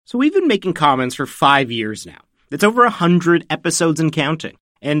So we've been making Commons for 5 years now. It's over 100 episodes and counting.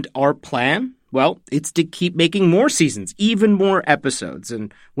 And our plan? Well, it's to keep making more seasons, even more episodes.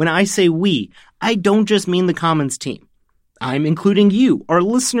 And when I say we, I don't just mean the Commons team. I'm including you, our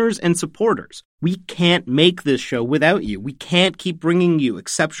listeners and supporters. We can't make this show without you. We can't keep bringing you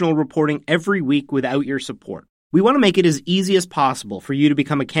exceptional reporting every week without your support. We want to make it as easy as possible for you to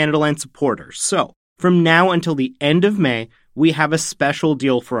become a Canadaland supporter. So, from now until the end of May, we have a special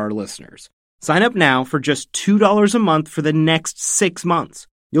deal for our listeners. Sign up now for just $2 a month for the next 6 months.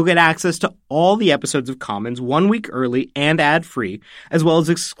 You'll get access to all the episodes of Commons 1 week early and ad-free, as well as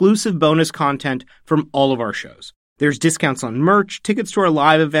exclusive bonus content from all of our shows. There's discounts on merch, tickets to our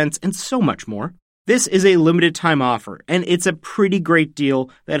live events, and so much more. This is a limited time offer, and it's a pretty great deal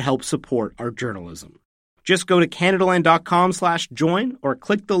that helps support our journalism. Just go to Canadaland.com/join or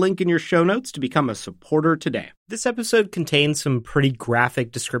click the link in your show notes to become a supporter today. This episode contains some pretty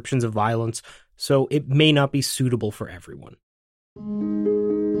graphic descriptions of violence, so it may not be suitable for everyone.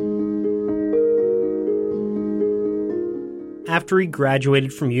 After he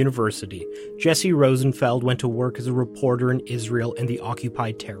graduated from university, Jesse Rosenfeld went to work as a reporter in Israel and the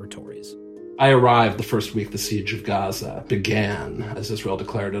occupied territories. I arrived the first week the siege of Gaza began, as Israel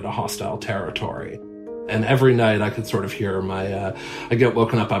declared it a hostile territory. And every night I could sort of hear I get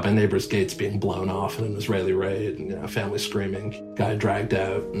woken up by my neighbor's gates being blown off in an Israeli raid, and family screaming, guy dragged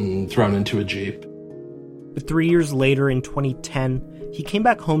out and thrown into a jeep. But 3 years later, in 2010, he came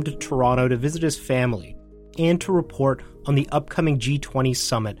back home to Toronto to visit his family and to report on the upcoming G20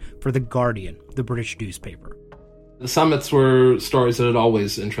 summit for The Guardian, the British newspaper. The summits were stories that had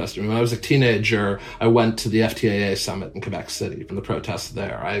always interested me. When I was a teenager, I went to the FTAA summit in Quebec City and the protests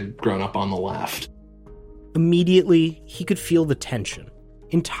there. I had grown up on the left. Immediately, he could feel the tension.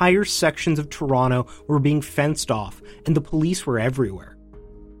 Entire sections of Toronto were being fenced off, and the police were everywhere.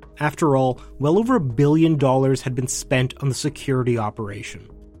 After all, well over $1 billion had been spent on the security operation.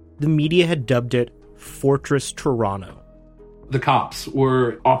 The media had dubbed it Fortress Toronto. The cops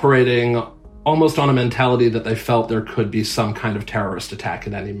were operating almost on a mentality that they felt there could be some kind of terrorist attack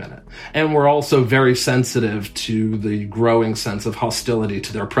at any minute. And were also very sensitive to the growing sense of hostility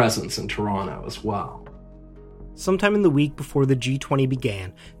to their presence in Toronto as well. Sometime in the week before the G20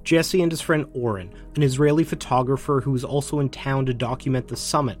 began, Jesse and his friend Oren, an Israeli photographer who was also in town to document the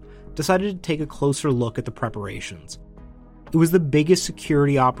summit, decided to take a closer look at the preparations. It was the biggest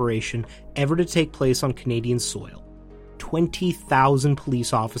security operation ever to take place on Canadian soil. 20,000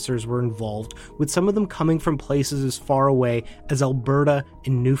 police officers were involved, with some of them coming from places as far away as Alberta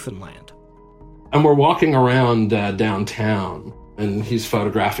and Newfoundland. And we're walking around downtown, and he's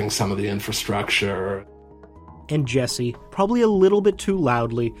photographing some of the infrastructure. And Jesse, probably a little bit too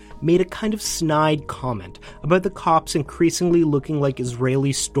loudly, made a kind of snide comment about the cops increasingly looking like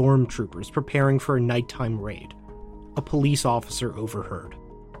Israeli stormtroopers preparing for a nighttime raid. A police officer overheard.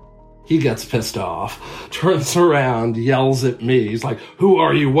 He gets pissed off, turns around, yells at me. He's like, "Who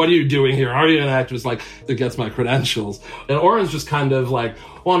are you? What are you doing here? Are you an activist?" Like, that gets my credentials. And Oren's just kind of like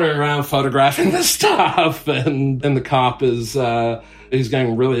wandering around photographing this stuff. And the cop is, he's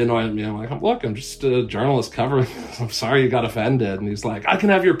getting really annoyed at me. I'm like, "Look, I'm just a journalist covering this. I'm sorry you got offended." And he's like, "I can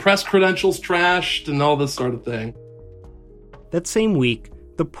have your press credentials trashed," and all this sort of thing. That same week,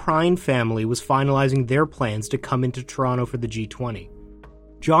 the Prine family was finalizing their plans to come into Toronto for the G20.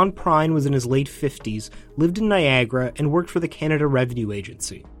 John Prine was in his late 50s, lived in Niagara, and worked for the Canada Revenue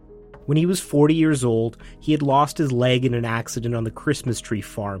Agency. When he was 40 years old, he had lost his leg in an accident on the Christmas tree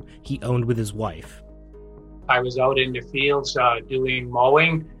farm he owned with his wife. I was out in the fields doing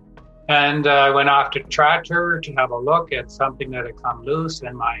mowing, and I went off the tractor to have a look at something that had come loose,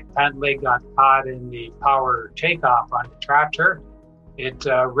 and my pant leg got caught in the power takeoff on the tractor. It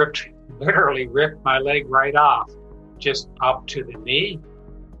literally ripped my leg right off, just up to the knee.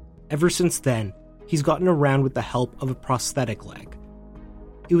 Ever since then, he's gotten around with the help of a prosthetic leg.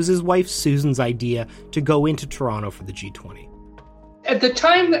 It was his wife Susan's idea to go into Toronto for the G20. At the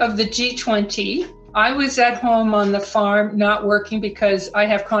time of the G20, I was at home on the farm not working because I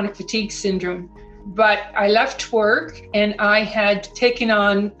have chronic fatigue syndrome. But I left work and I had taken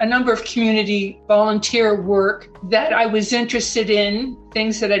on a number of community volunteer work that I was interested in,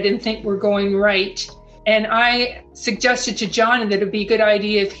 things that I didn't think were going right. And I suggested to John that it would be a good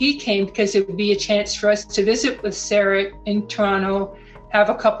idea if he came, because it would be a chance for us to visit with Sarah in Toronto, have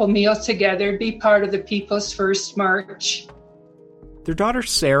a couple meals together, be part of the People's First March. Their daughter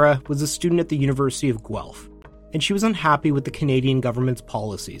Sarah was a student at the University of Guelph, and she was unhappy with the Canadian government's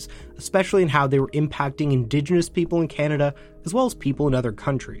policies, especially in how they were impacting Indigenous people in Canada as well as people in other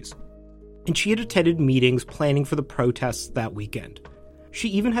countries. And she had attended meetings planning for the protests that weekend. She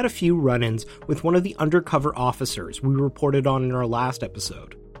even had a few run-ins with one of the undercover officers we reported on in our last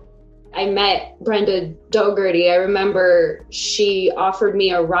episode. I met Brenda Dougherty. I remember she offered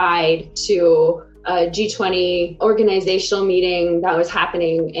me a ride to a G20 organizational meeting that was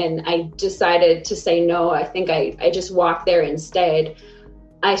happening, and I decided to say no. I think I just walked there instead.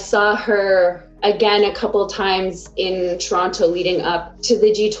 I saw her again a couple times in Toronto leading up to the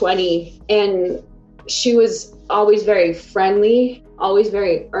G20, and she was always very friendly, always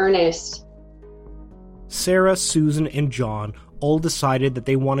very earnest. Sarah, Susan, and John all decided that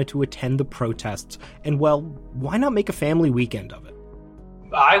they wanted to attend the protests, and well, why not make a family weekend of it?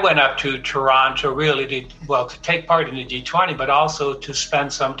 I went up to Toronto really to take part in the G20, but also to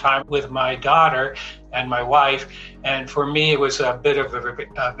spend some time with my daughter and my wife. And for me, it was a bit of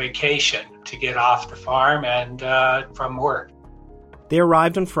a vacation to get off the farm and from work. They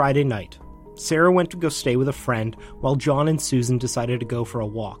arrived on Friday night. Sarah went to go stay with a friend, while John and Susan decided to go for a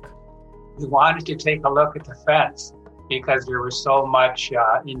walk. We wanted to take a look at the fence because there was so much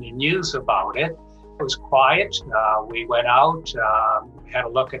in the news about it. It was quiet. We went out, had a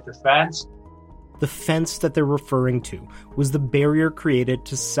look at the fence. The fence that they're referring to was the barrier created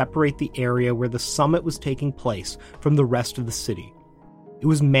to separate the area where the summit was taking place from the rest of the city. It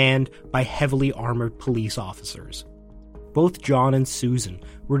was manned by heavily armored police officers. Both John and Susan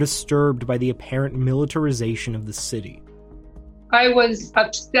were disturbed by the apparent militarization of the city. I was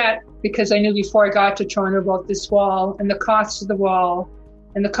upset because I knew before I got to Toronto about this wall and the cost of the wall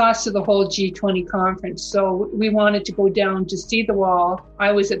and the cost of the whole G20 conference. So we wanted to go down to see the wall.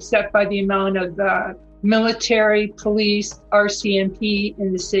 I was upset by the amount of military, police, RCMP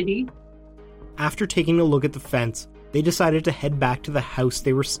in the city. After taking a look at the fence, they decided to head back to the house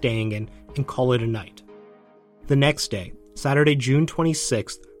they were staying in and call it a night. The next day, Saturday, June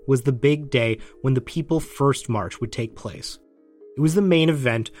 26th, was the big day when the People First March would take place. It was the main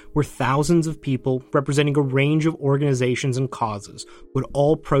event where thousands of people representing a range of organizations and causes would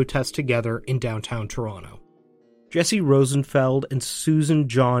all protest together in downtown Toronto. Jesse Rosenfeld and Susan,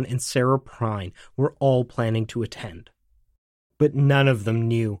 John, and Sarah Prine were all planning to attend. But none of them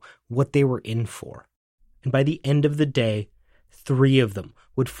knew what they were in for. And by the end of the day, 3 of them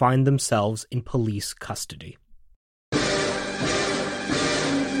would find themselves in police custody.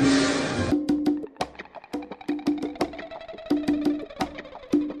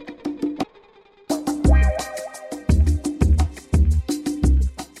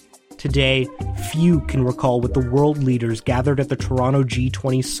 Today, few can recall what the world leaders gathered at the Toronto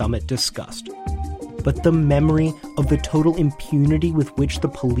G20 summit discussed. But the memory of the total impunity with which the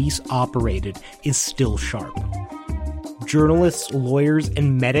police operated is still sharp. Journalists, lawyers,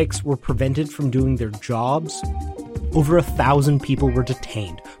 and medics were prevented from doing their jobs. Over 1,000 people were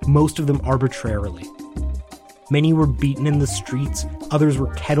detained, most of them arbitrarily. Many were beaten in the streets, others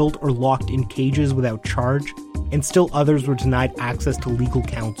were kettled or locked in cages without charge, and still others were denied access to legal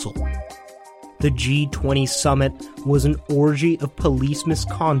counsel. The G20 summit was an orgy of police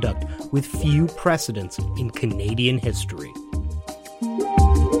misconduct with few precedents in Canadian history.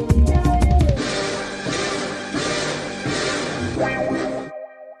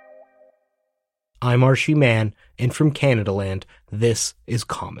 I'm Archie Mann, and from Canadaland, this is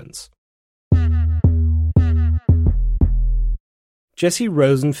Commons. Jesse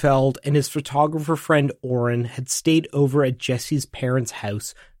Rosenfeld and his photographer friend Oren had stayed over at Jesse's parents'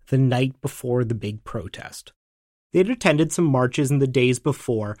 house the night before the big protest. They had attended some marches in the days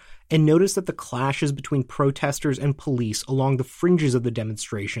before and noticed that the clashes between protesters and police along the fringes of the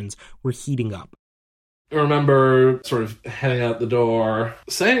demonstrations were heating up. I remember sort of heading out the door,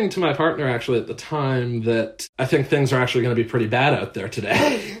 saying to my partner actually at the time that I think things are actually going to be pretty bad out there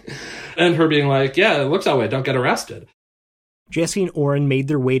today. And her being like, yeah, it looks that way, don't get arrested. Jesse and Oren made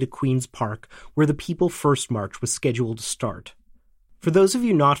their way to Queen's Park, where the People First March was scheduled to start. For those of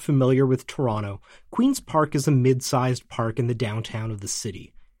you not familiar with Toronto, Queen's Park is a mid-sized park in the downtown of the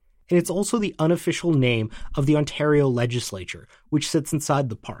city. And it's also the unofficial name of the Ontario Legislature, which sits inside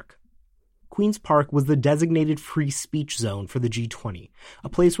the park. Queen's Park was the designated free speech zone for the G20, a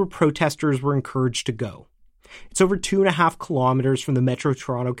place where protesters were encouraged to go. It's over 2.5 kilometers from the Metro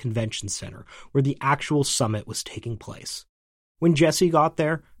Toronto Convention Centre, where the actual summit was taking place. When Jesse got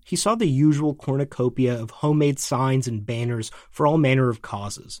there, he saw the usual cornucopia of homemade signs and banners for all manner of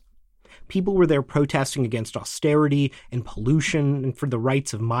causes. People were there protesting against austerity and pollution and for the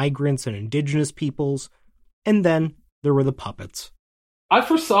rights of migrants and Indigenous peoples. And then there were the puppets. I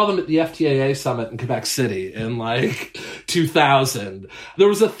first saw them at the FTAA summit in Quebec City in 2000. There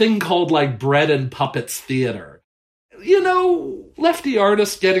was a thing called Bread and Puppets Theater. You know, lefty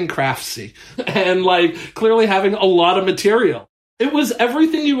artists getting craftsy and clearly having a lot of material. It was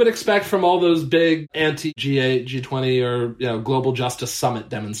everything you would expect from all those big anti-G8, G20, or Global Justice Summit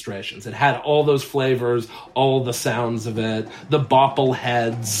demonstrations. It had all those flavors, all the sounds of it, the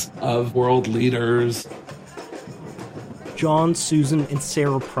boppleheads of world leaders. John, Susan, and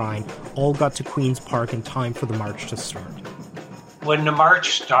Sarah Prine all got to Queen's Park in time for the march to start. When the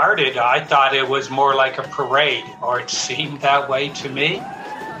march started, I thought it was more like a parade, or it seemed that way to me.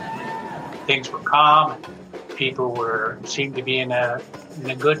 Things were calm. People seemed to be in a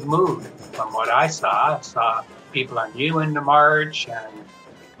good mood from what I saw. I saw people I knew in the march, and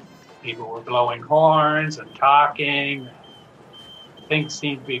people were blowing horns and talking. Things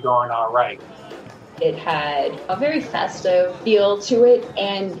seemed to be going all right. It had a very festive feel to it,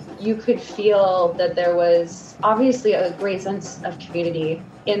 and you could feel that there was obviously a great sense of community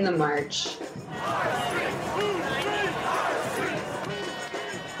in the march.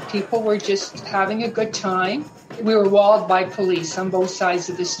 People were just having a good time. We were walled by police on both sides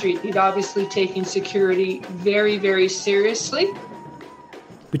of the street. They'd obviously taken security very, very seriously.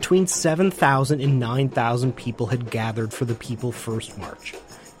 Between 7,000 and 9,000 people had gathered for the People First March.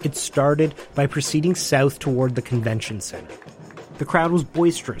 It started by proceeding south toward the convention center. The crowd was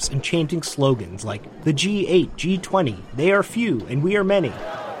boisterous and chanting slogans like, "The G8, G20, they are few and we are many."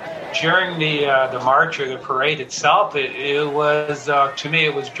 During the march or the parade itself, it was, to me,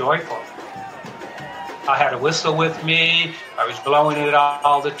 it was joyful. I had a whistle with me. I was blowing it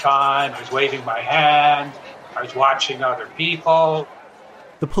all the time. I was waving my hand. I was watching other people.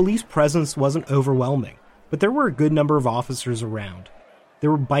 The police presence wasn't overwhelming, but there were a good number of officers around. There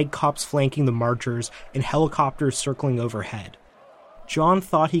were bike cops flanking the marchers and helicopters circling overhead. John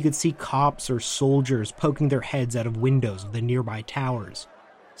thought he could see cops or soldiers poking their heads out of windows of the nearby towers.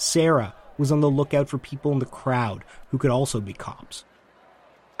 Sarah was on the lookout for people in the crowd who could also be cops.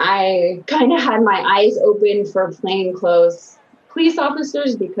 I kind of had my eyes open for plainclothes police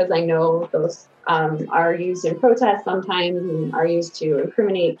officers because I know those are used in protests sometimes and are used to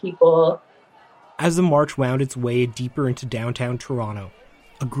incriminate people. As the march wound its way deeper into downtown Toronto,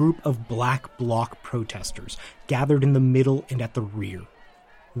 a group of Black Bloc protesters gathered in the middle and at the rear.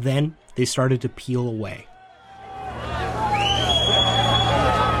 Then they started to peel away.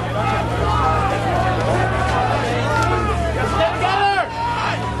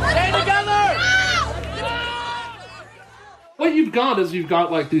 What you've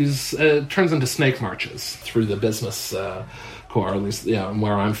got like these, it turns into snake marches through the business core, at least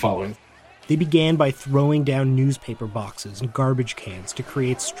where I'm following. They began by throwing down newspaper boxes and garbage cans to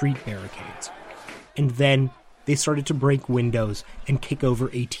create street barricades. And then they started to break windows and kick over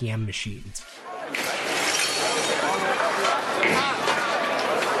ATM machines.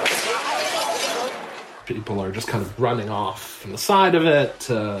 People are just kind of running off from the side of it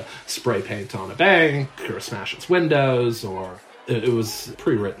to spray paint on a bank or smash its windows, or it was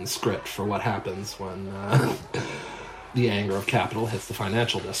pre-written script for what happens when the anger of capital hits the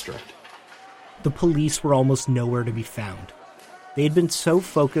financial district. The police were almost nowhere to be found. They had been so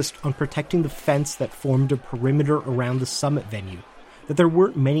focused on protecting the fence that formed a perimeter around the summit venue that there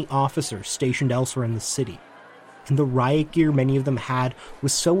weren't many officers stationed elsewhere in the city. And the riot gear many of them had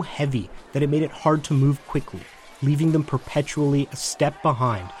was so heavy that it made it hard to move quickly, leaving them perpetually a step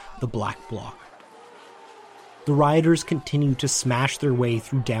behind the Black Bloc. The rioters continued to smash their way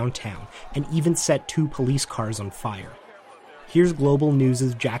through downtown and even set 2 police cars on fire. Here's Global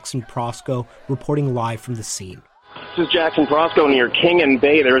News' Jackson Prosco reporting live from the scene. This is Jackson Prosco near King and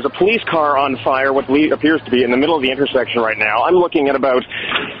Bay. There is a police car on fire, what appears to be in the middle of the intersection right now. I'm looking at about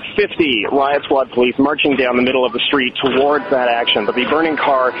 50 riot squad police marching down the middle of the street towards that action. But the burning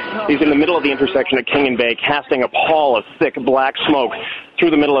car is in the middle of the intersection at King and Bay, casting a pall of thick black smoke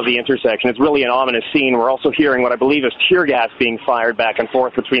through the middle of the intersection. It's really an ominous scene. We're also hearing what I believe is tear gas being fired back and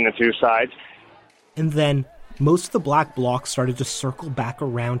forth between the two sides. And then most of the Black Bloc started to circle back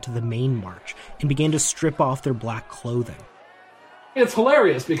around to the main march and began to strip off their black clothing. It's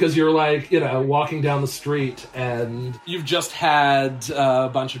hilarious because you're like, walking down the street and you've just had a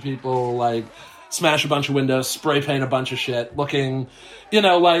bunch of people like smash a bunch of windows, spray paint a bunch of shit, looking,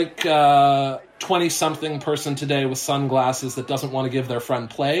 like 20-something person today with sunglasses that doesn't want to give their friend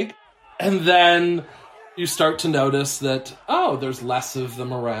plague. And then you start to notice that, there's less of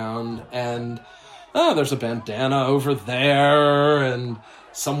them around, and there's a bandana over there, and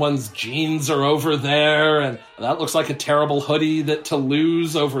someone's jeans are over there, and that looks like a terrible hoodie that to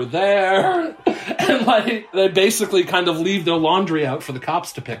lose over there. And they basically kind of leave their laundry out for the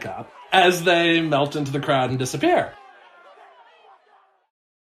cops to pick up as they melt into the crowd and disappear.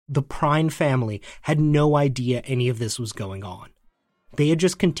 The Prine family had no idea any of this was going on. They had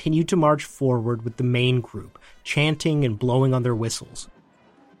just continued to march forward with the main group, chanting and blowing on their whistles.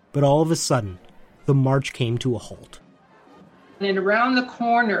 But all of a sudden, the march came to a halt. And around the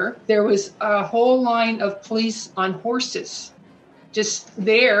corner, there was a whole line of police on horses, just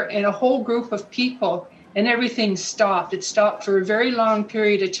there, and a whole group of people, and everything stopped. It stopped for a very long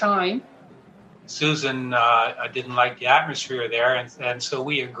period of time. Susan didn't like the atmosphere there, and so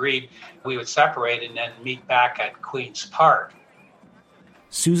we agreed we would separate and then meet back at Queen's Park.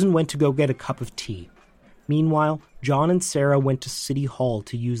 Susan went to go get a cup of tea. Meanwhile, John and Sarah went to City Hall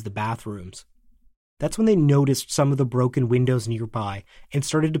to use the bathrooms. That's when they noticed some of the broken windows nearby and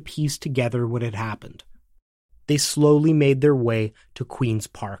started to piece together what had happened. They slowly made their way to Queen's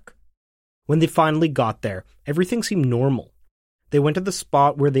Park. When they finally got there, everything seemed normal. They went to the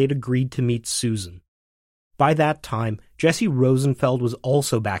spot where they had agreed to meet Susan. By that time, Jesse Rosenfeld was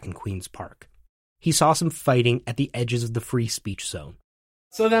also back in Queen's Park. He saw some fighting at the edges of the free speech zone.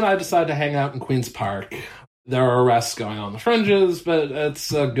 So then I decided to hang out in Queen's Park. There are arrests going on the fringes, but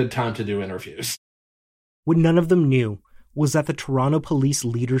it's a good time to do interviews. What none of them knew was that the Toronto police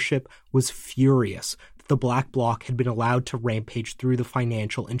leadership was furious that the Black Bloc had been allowed to rampage through the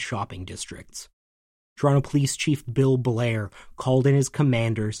financial and shopping districts. Toronto Police Chief Bill Blair called in his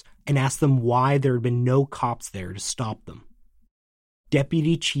commanders and asked them why there had been no cops there to stop them.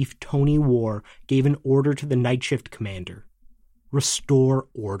 Deputy Chief Tony War gave an order to the night shift commander. Restore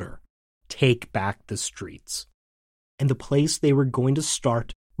order. Take back the streets. And the place they were going to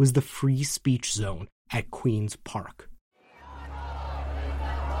start was the free speech zone at Queen's Park.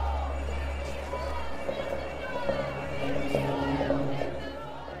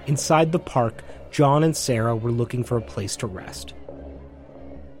 Inside the park, John and Sarah were looking for a place to rest.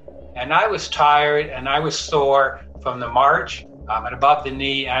 And I was tired and I was sore from the march. I'm an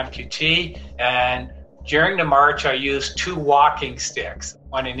above-the-knee amputee, and during the march I used 2 walking sticks,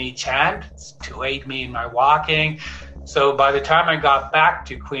 one in each hand, to aid me in my walking. So by the time I got back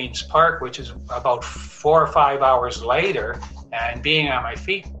to Queen's Park, which is about 4 or 5 hours later, and being on my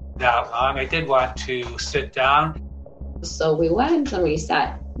feet that long, I did want to sit down. So we went and we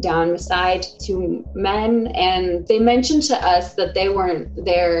sat down beside 2 men, and they mentioned to us that they weren't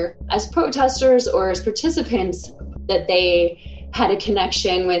there as protesters or as participants, that they had a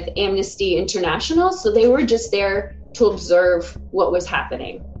connection with Amnesty International, so they were just there to observe what was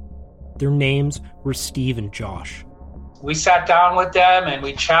happening. Their names were Steve and Josh. We sat down with them and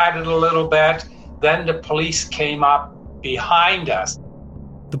we chatted a little bit. Then the police came up behind us.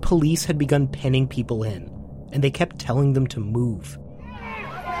 The police had begun pinning people in, and they kept telling them to move.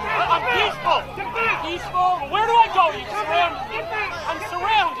 I'm peaceful! Peaceful? Where do I go? You surrounded. I'm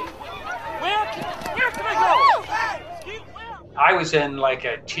surrounded. Where can I go? I was in like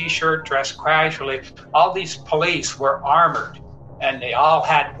a t-shirt, dressed casually. All these police were armored, and they all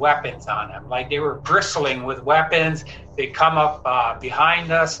had weapons on them. Like they were bristling with weapons. They come up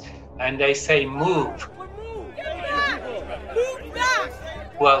behind us, and they say, move.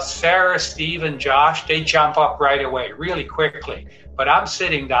 Well, Sarah, Steve, and Josh, they jump up right away, really quickly. But I'm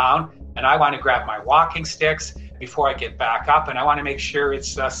sitting down, and I want to grab my walking sticks before I get back up, and I want to make sure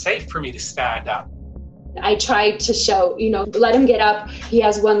it's safe for me to stand up. I tried to shout, let him get up. He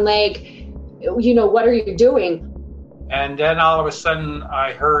has one leg. What are you doing? And then all of a sudden,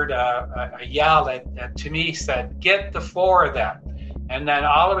 I heard a yell that to me said, get the 4 of them. And then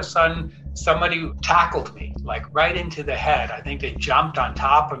all of a sudden, somebody tackled me, like right into the head. I think they jumped on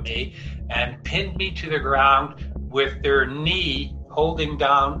top of me and pinned me to the ground with their knee holding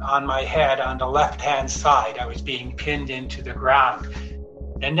down on my head on the left-hand side. I was being pinned into the ground.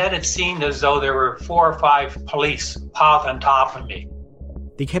 And then it seemed as though there were 4 or 5 police piled on top of me.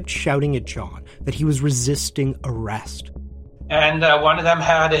 They kept shouting at John that he was resisting arrest. And one of them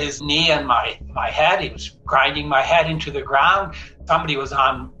had his knee on my head. He was grinding my head into the ground. Somebody was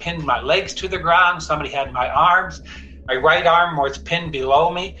pinned my legs to the ground. Somebody had my arms. My right arm was pinned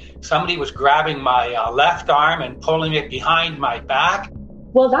below me. Somebody was grabbing my left arm and pulling it behind my back.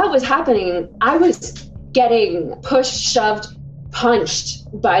 While that was happening, I was getting pushed, shoved, punched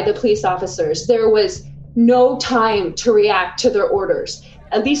by the police officers. There was no time to react to their orders.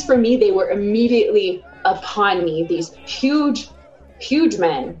 At least for me, they were immediately upon me, these huge, huge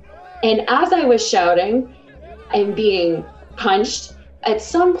men. And as I was shouting and being punched, at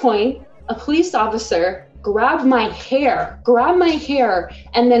some point, a police officer grabbed my hair,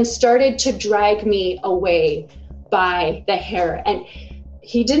 and then started to drag me away by the hair. And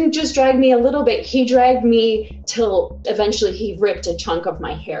he didn't just drag me a little bit, he dragged me till eventually he ripped a chunk of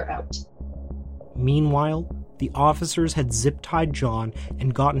my hair out. Meanwhile, the officers had zip-tied John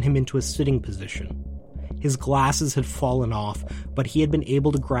and gotten him into a sitting position. His glasses had fallen off, but he had been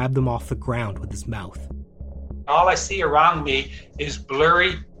able to grab them off the ground with his mouth. All I see around me is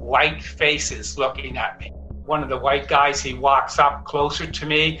blurry white faces looking at me. One of the white guys, he walks up closer to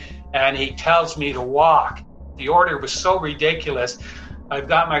me and he tells me to walk. The order was so ridiculous. I've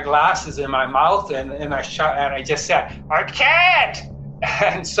got my glasses in my mouth and I just said, "I can't!"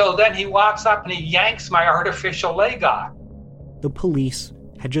 And so then he walks up and he yanks my artificial leg off. The police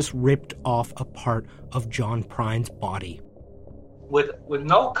had just ripped off a part of John Prine's body. With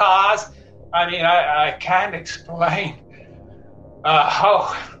no cause. I mean, I can't explain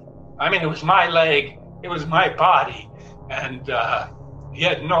how. I mean, it was my leg, it was my body, and he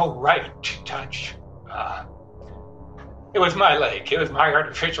had no right to touch. It was my leg, it was my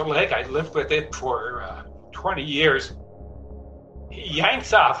artificial leg. I lived with it for 20 years. He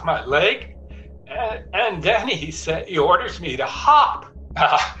yanks off my leg, and then he orders me to hop,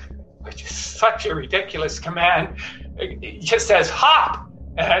 which is such a ridiculous command. He just says, "Hop."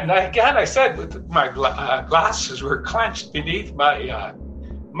 And again, I said, with my glasses were clenched beneath my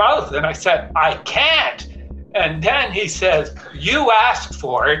mouth, and I said, "I can't." And then he says, "You asked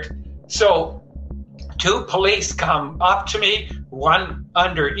for it." So 2 police come up to me, one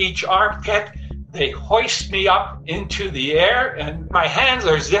under each armpit. They hoist me up into the air, and my hands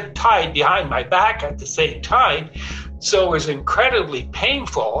are zip tied behind my back at the same time. So it was incredibly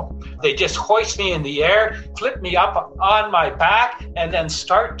painful. They just hoist me in the air, flip me up on my back, and then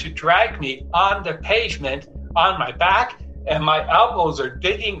start to drag me on the pavement on my back. And my elbows are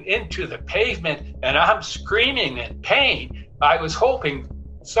digging into the pavement, and I'm screaming in pain. I was hoping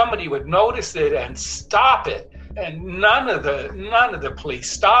somebody would notice it and stop it. And none of the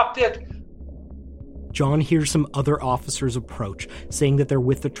police stopped it. John hears some other officers approach, saying that they're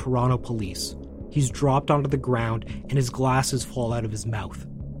with the Toronto police. He's dropped onto the ground and his glasses fall out of his mouth,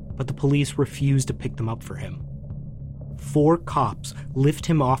 but the police refuse to pick them up for him. 4 cops lift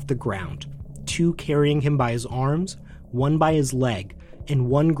him off the ground, 2 carrying him by his arms, 1 by his leg, and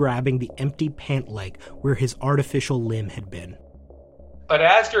 1 grabbing the empty pant leg where his artificial limb had been. But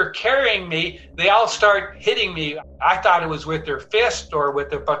as they're carrying me, they all start hitting me. I thought it was with their fist or with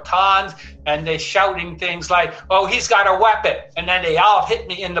their batons, and they're shouting things like, "Oh, he's got a weapon." And then they all hit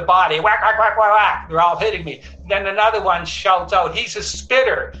me in the body. Whack, whack, whack, whack, whack. They're all hitting me. Then another one shouts out, "He's a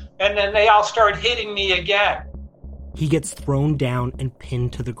spitter." And then they all start hitting me again. He gets thrown down and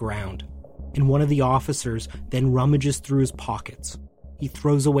pinned to the ground, and one of the officers then rummages through his pockets. He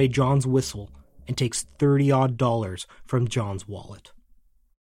throws away John's whistle and takes $30-odd from John's wallet.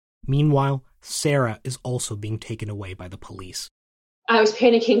 Meanwhile, Sarah is also being taken away by the police. I was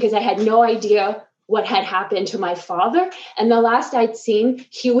panicking because I had no idea what had happened to my father. And the last I'd seen,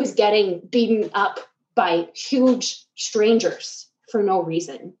 he was getting beaten up by huge strangers for no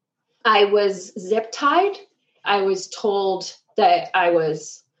reason. I was zip tied. I was told that I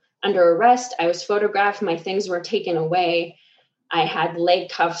was under arrest. I was photographed. My things were taken away. I had leg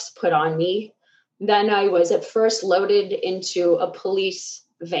cuffs put on me. Then I was at first loaded into a police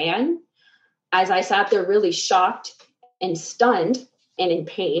van. As I sat there really shocked and stunned and in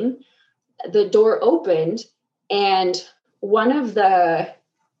pain, the door opened and one of the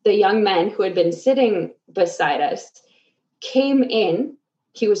young men who had been sitting beside us came in.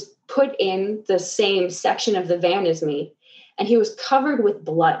 He was put in the same section of the van as me, and he was covered with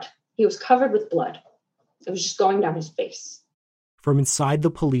blood. He was covered with blood. It was just going down his face. From inside the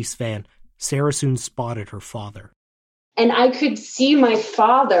police van, Sarah soon spotted her father. And I could see my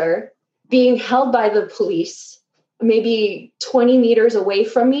father being held by the police maybe 20 meters away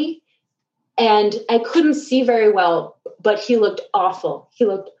from me. And I couldn't see very well, but he looked awful. He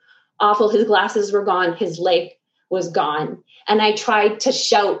looked awful. His glasses were gone. His leg was gone. And I tried to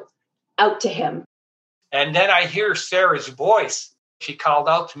shout out to him. And then I hear Sarah's voice. She called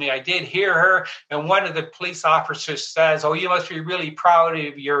out to me. I did hear her. And one of the police officers says, "Oh, you must be really proud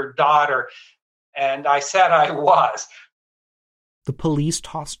of your daughter." And I said I was. The police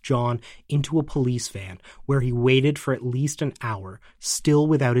tossed John into a police van where he waited for at least an hour, still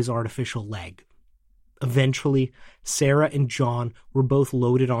without his artificial leg. Eventually, Sarah and John were both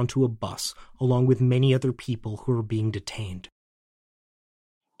loaded onto a bus, along with many other people who were being detained.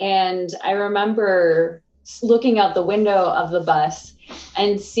 And I remember looking out the window of the bus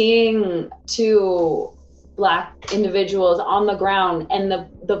and seeing 2 Black individuals on the ground, and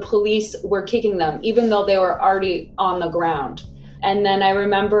the police were kicking them, even though they were already on the ground. And then I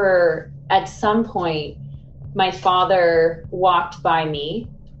remember at some point, my father walked by me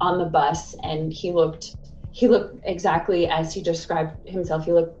on the bus, and he looked exactly as he described himself.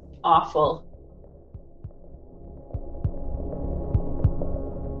 He looked awful.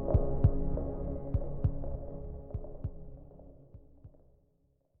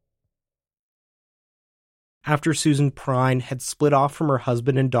 After Susan Prine had split off from her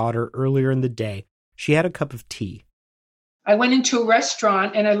husband and daughter earlier in the day, she had a cup of tea. I went into a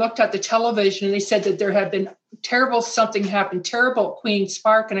restaurant and I looked at the television and they said that there had been something happened terrible at Queen's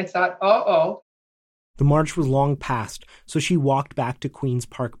Park. And I thought, uh-oh. The march was long past, so she walked back to Queen's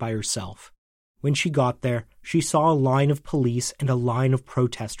Park by herself. When she got there, she saw a line of police and a line of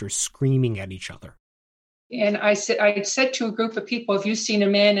protesters screaming at each other. And I said to a group of people, have you seen a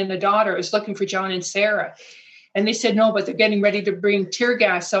man and a daughter who's looking for John and Sarah? And they said, no, but they're getting ready to bring tear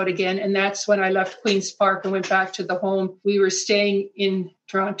gas out again. And that's when I left Queen's Park and went back to the home we were staying in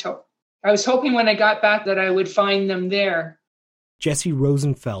Toronto. I was hoping when I got back that I would find them there. Jesse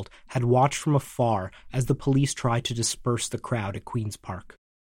Rosenfeld had watched from afar as the police tried to disperse the crowd at Queen's Park.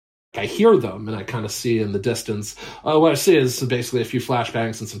 I hear them, and I kind of see in the distance, what I see is basically a few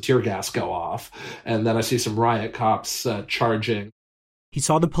flashbangs and some tear gas go off, and then I see some riot cops charging. He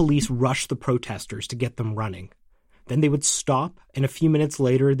saw the police rush the protesters to get them running. Then they would stop, and a few minutes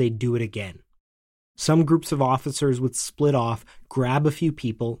later they'd do it again. Some groups of officers would split off, grab a few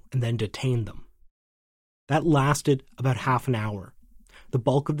people, and then detain them. That lasted about half an hour. The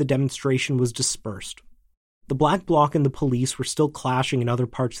bulk of the demonstration was dispersed. The Black Bloc and the police were still clashing in other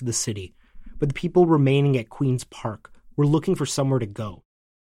parts of the city, but the people remaining at Queen's Park were looking for somewhere to go.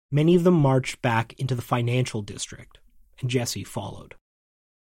 Many of them marched back into the financial district, and Jesse followed.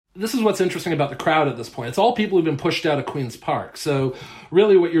 This is what's interesting about the crowd at this point. It's all people who've been pushed out of Queen's Park. So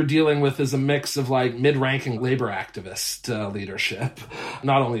really what you're dealing with is a mix of like mid-ranking labor activist leadership.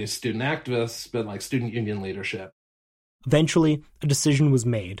 Not only student activists, but like student union leadership. Eventually, a decision was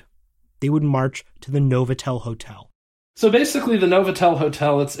made. They would march to the Novotel Hotel. So basically the Novotel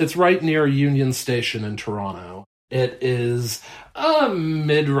Hotel, it's right near Union Station in Toronto. It is a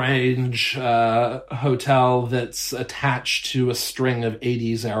mid-range hotel that's attached to a string of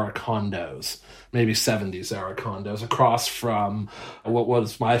 80s-era condos, maybe 70s-era condos, across from what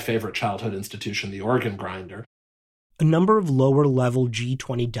was my favorite childhood institution, the Organ Grinder. A number of lower-level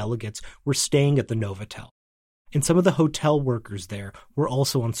G20 delegates were staying at the Novotel, and some of the hotel workers there were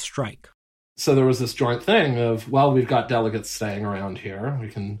also on strike. So there was this joint thing of, well, we've got delegates staying around here. We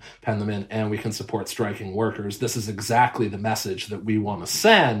can pen them in and we can support striking workers. This is exactly the message that we want to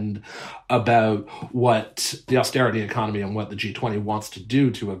send about what the austerity economy and what the G20 wants to do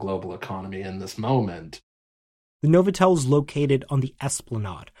to a global economy in this moment. The Novotel is located on the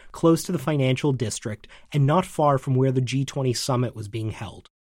Esplanade, close to the financial district and not far from where the G20 summit was being held.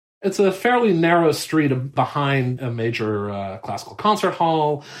 It's a fairly narrow street behind a major classical concert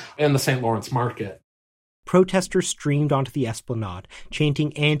hall and the St. Lawrence Market. Protesters streamed onto the Esplanade,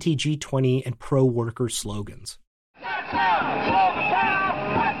 chanting anti-G20 and pro-worker slogans.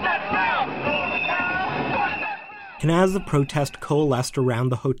 And as the protest coalesced around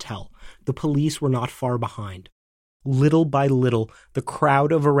the hotel, the police were not far behind. Little by little, the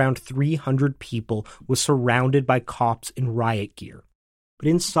crowd of around 300 people was surrounded by cops in riot gear. But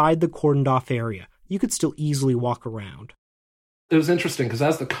inside the cordoned-off area, you could still easily walk around. It was interesting because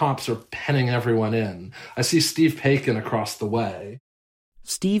as the cops are penning everyone in, I see Steve Paikin across the way.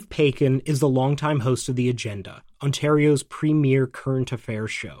 Steve Paikin is the longtime host of The Agenda, Ontario's premier current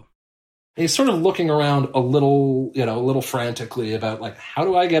affairs show. And he's sort of looking around a little frantically about, like, how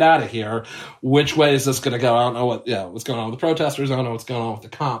do I get out of here? Which way is this going to go? I don't know what's going on with the protesters. I don't know what's going on with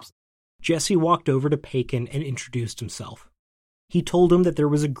the cops. Jesse walked over to Paikin and introduced himself. He told him that there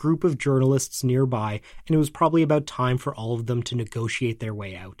was a group of journalists nearby, and it was probably about time for all of them to negotiate their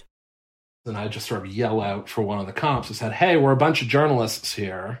way out. And I just sort of yell out for one of the cops who said, hey, we're a bunch of journalists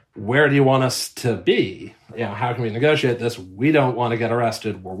here. Where do you want us to be? How can we negotiate this? We don't want to get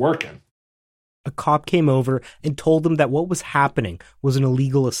arrested. We're working. A cop came over and told them that what was happening was an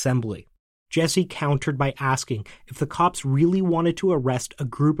illegal assembly. Jesse countered by asking if the cops really wanted to arrest a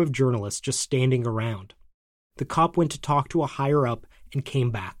group of journalists just standing around. The cop went to talk to a higher-up and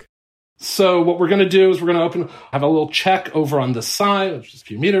came back. So what we're going to do is we're going to have a little check over on this side, which is a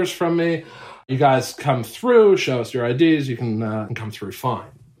few meters from me. You guys come through, show us your IDs, you can come through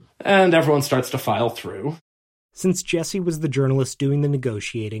fine. And everyone starts to file through. Since Jesse was the journalist doing the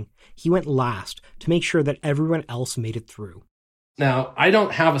negotiating, he went last to make sure that everyone else made it through. Now, I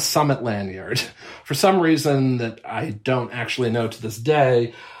don't have a summit lanyard. For some reason that I don't actually know to this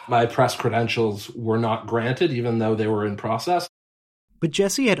day, my press credentials were not granted, even though they were in process. But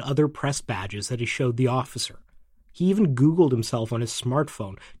Jesse had other press badges that he showed the officer. He even Googled himself on his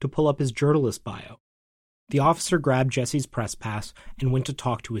smartphone to pull up his journalist bio. The officer grabbed Jesse's press pass and went to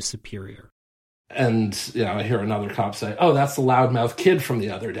talk to his superior. And, I hear another cop say, oh, that's the loudmouth kid from the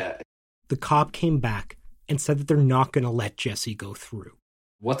other day. The cop came back and said that they're not going to let Jesse go through.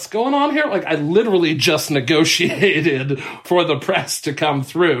 what's going on here? Like, I literally just negotiated for the press to come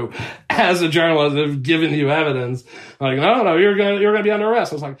through as a journalist, have given you evidence. Like, no, you're gonna be under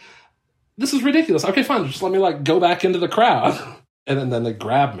arrest. I was like, this is ridiculous. Okay, fine, just let me go back into the crowd. And then they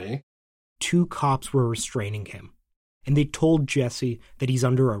grabbed me. 2 cops were restraining him, and they told Jesse that he's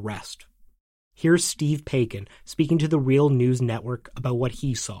under arrest. Here's Steve Paikin speaking to the Real News Network about what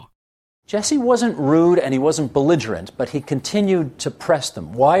he saw. Jesse wasn't rude and he wasn't belligerent, but he continued to press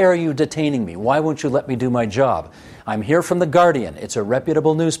them. Why are you detaining me? Why won't you let me do my job? I'm here from The Guardian. It's a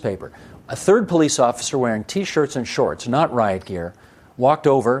reputable newspaper. A third police officer wearing T-shirts and shorts, not riot gear, walked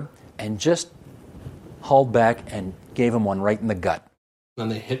over and just hauled back and gave him one right in the gut. Then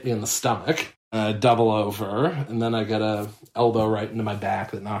they hit me in the stomach, double over, and then I get a elbow right into my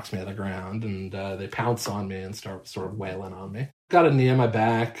back that knocks me on the ground, and they pounce on me and start sort of wailing on me. Got a knee in my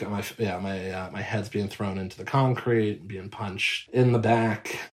back. My head's being thrown into the concrete, being punched in the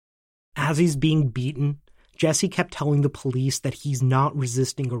back. As he's being beaten, Jesse kept telling the police that he's not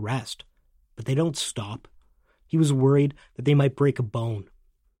resisting arrest, but they don't stop. He was worried that they might break a bone.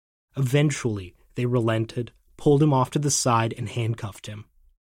 Eventually, they relented, pulled him off to the side, and handcuffed him.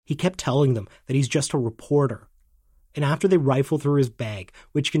 He kept telling them that he's just a reporter. And after they rifled through his bag,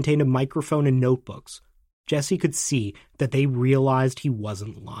 which contained a microphone and notebooks, Jesse could see that they realized he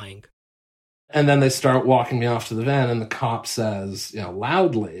wasn't lying. And then they start walking me off to the van, and the cop says,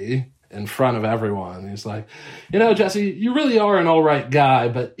 loudly in front of everyone, he's like, Jesse, you really are an all right guy,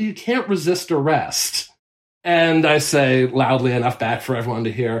 but you can't resist arrest. And I say loudly enough back for everyone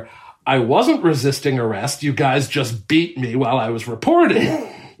to hear, I wasn't resisting arrest. You guys just beat me while I was reporting.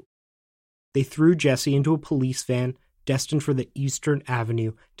 They threw Jesse into a police van destined for the Eastern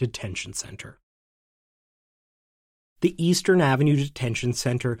Avenue Detention Center. The Eastern Avenue Detention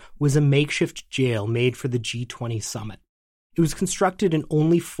Center was a makeshift jail made for the G20 summit. It was constructed in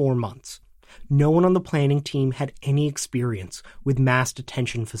only 4 months. No one on the planning team had any experience with mass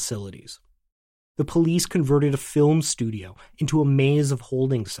detention facilities. The police converted a film studio into a maze of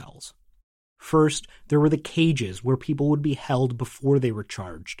holding cells. First, there were the cages where people would be held before they were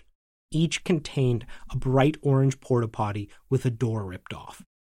charged. Each contained a bright orange porta potty with a door ripped off.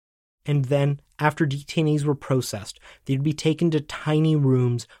 And then, after detainees were processed, they'd be taken to tiny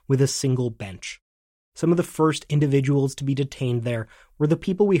rooms with a single bench. Some of the first individuals to be detained there were the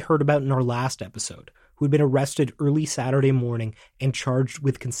people we heard about in our last episode, who had been arrested early Saturday morning and charged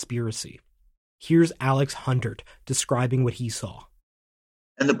with conspiracy. Here's Alex Hundert describing what he saw.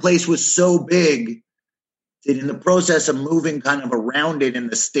 And the place was so big that in the process of moving kind of around it in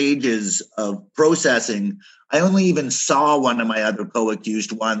the stages of processing, I only even saw one of my other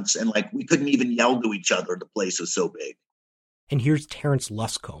co-accused once, and we couldn't even yell to each other. The place was so big. And here's Terrence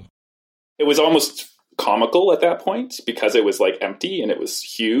Luscombe. It was almost comical at that point because it was empty and it was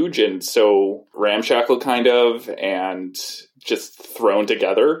huge and so ramshackle kind of and just thrown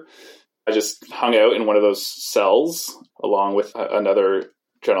together. I just hung out in one of those cells along with another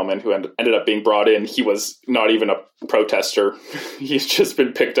gentleman who ended up being brought in. He was not even a protester. He's just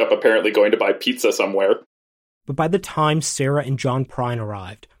been picked up apparently going to buy pizza somewhere. But by the time Sarah and John Prine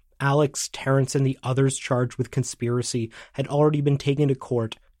arrived, Alex, Terrence, and the others charged with conspiracy had already been taken to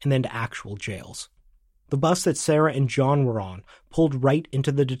court and then to actual jails. The bus that Sarah and John were on pulled right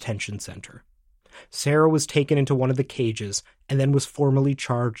into the detention center. Sarah was taken into one of the cages and then was formally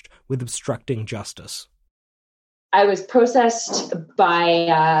charged with obstructing justice. I was processed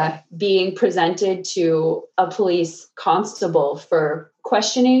by being presented to a police constable for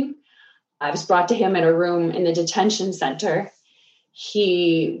questioning. I was brought to him in a room in the detention center.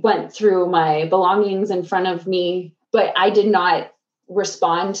 He went through my belongings in front of me, but I did not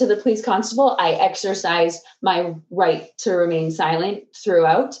respond to the police constable. I exercised my right to remain silent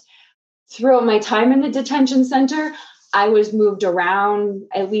throughout. Throughout my time in the detention center, I was moved around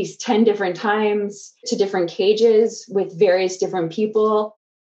at least 10 different times to different cages with various different people.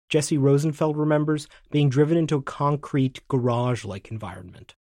 Jesse Rosenfeld remembers being driven into a concrete garage-like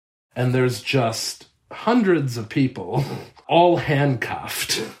environment. And there's just hundreds of people, all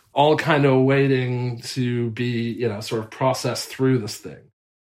handcuffed, all kind of waiting to be, sort of processed through this thing.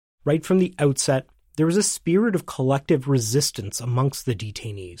 Right from the outset, there was a spirit of collective resistance amongst the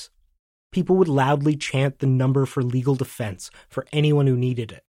detainees. People would loudly chant the number for legal defense for anyone who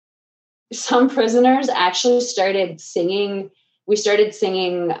needed it. Some prisoners actually started singing. We started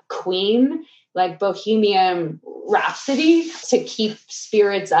singing Queen, Bohemian Rhapsody, to keep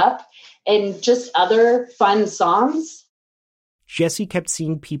spirits up, and just other fun songs. Jesse kept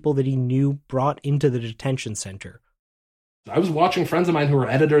seeing people that he knew brought into the detention center. I was watching friends of mine who were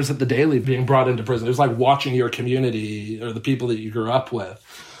editors at the Daily being brought into prison. It was like watching your community or the people that you grew up with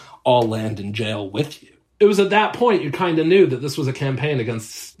all land in jail with you. It was at that point you kind of knew that this was a campaign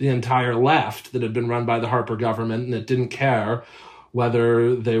against the entire left that had been run by the Harper government, and it didn't care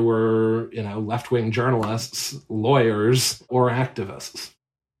whether they were, left-wing journalists, lawyers, or activists.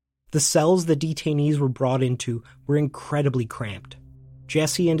 The cells the detainees were brought into were incredibly cramped.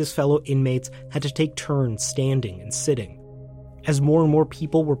 Jesse and his fellow inmates had to take turns standing and sitting. As more and more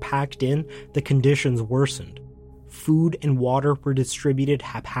people were packed in, the conditions worsened. Food and water were distributed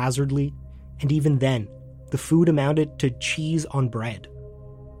haphazardly, and even then, the food amounted to cheese on bread.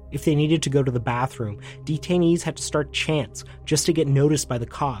 If they needed to go to the bathroom, detainees had to start chants just to get noticed by the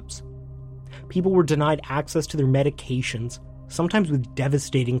cops. People were denied access to their medications, sometimes with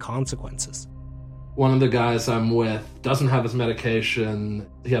devastating consequences. One of the guys I'm with doesn't have his medication.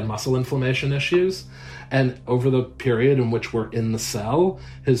 He had muscle inflammation issues. And over the period in which we're in the cell,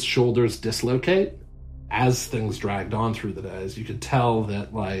 his shoulders dislocate. As things dragged on through the days, you could tell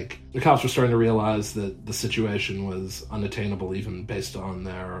that, the cops were starting to realize that the situation was unattainable even based on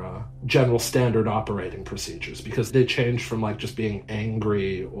their general standard operating procedures, because they changed from, just being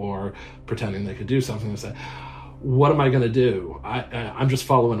angry or pretending they could do something and say, what am I going to do? I'm just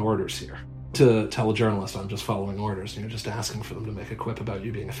following orders here. To tell a journalist, I'm just following orders, and you're just asking for them to make a quip about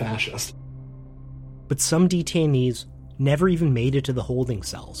you being a fascist. But some detainees never even made it to the holding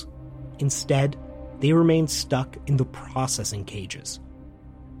cells. Instead, they remained stuck in the processing cages.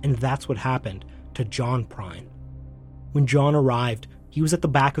 And that's what happened to John Prine. When John arrived, he was at the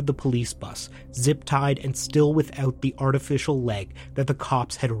back of the police bus, zip-tied and still without the artificial leg that the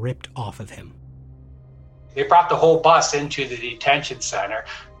cops had ripped off of him. They brought the whole bus into the detention center,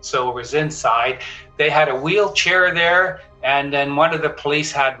 so it was inside. They had a wheelchair there, and then one of the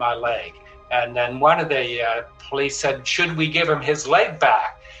police had my leg. And then one of the police said, should we give him his leg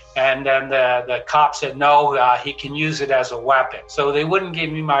back? And then the cop said, no, he can use it as a weapon. So they wouldn't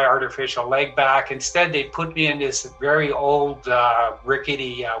give me my artificial leg back. Instead, they put me in this very old,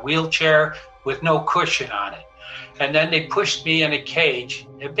 rickety wheelchair with no cushion on it. And then they pushed me in a cage,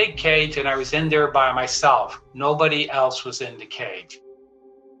 a big cage, and I was in there by myself. Nobody else was in the cage.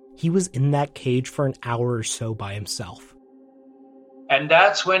 He was in that cage for an hour or so by himself. And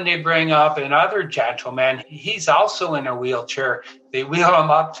that's when they bring up another gentleman. He's also in a wheelchair. They wheel him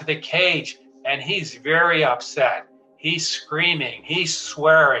up to the cage, and he's very upset. He's screaming, he's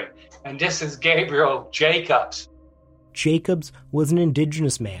swearing. And this is Gabriel Jacobs. Jacobs was an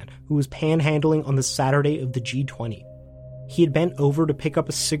Indigenous man who was panhandling on the Saturday of the G20. He had bent over to pick up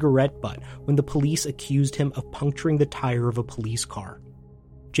a cigarette butt when the police accused him of puncturing the tire of a police car.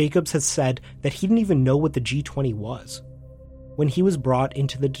 Jacobs has said that he didn't even know what the G20 was. When he was brought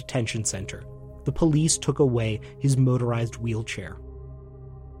into the detention center, the police took away his motorized wheelchair.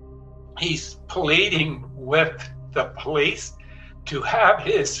 He's pleading with the police to have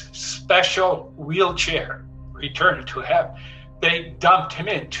his special wheelchair returned to him. They dumped him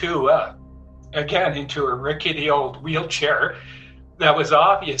into a rickety old wheelchair that was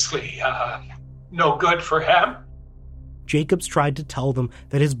obviously no good for him. Jacobs tried to tell them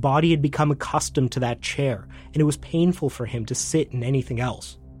that his body had become accustomed to that chair, and it was painful for him to sit in anything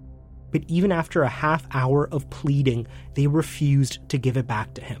else. But even after a half hour of pleading, they refused to give it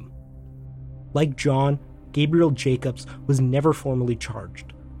back to him. Like John, Gabriel Jacobs was never formally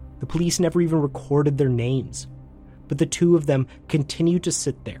charged. The police never even recorded their names. But the two of them continued to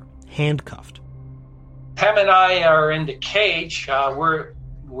sit there, handcuffed. Him and I are in the cage.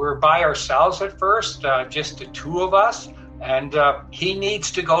 We're by ourselves at first, just the two of us. And he needs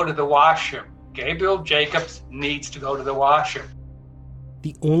to go to the washroom. Gabriel Jacobs needs to go to the washroom.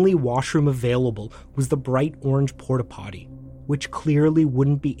 The only washroom available was the bright orange porta potty, which clearly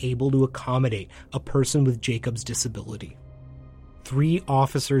wouldn't be able to accommodate a person with Jacobs' disability. 3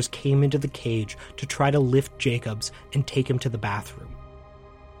 officers came into the cage to try to lift Jacobs and take him to the bathroom.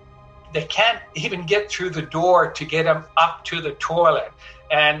 They can't even get through the door to get him up to the toilet.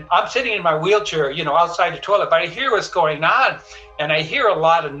 And I'm sitting in my wheelchair, outside the toilet, but I hear what's going on. And I hear a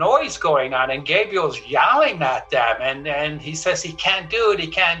lot of noise going on, and Gabriel's yelling at them. And he says he can't do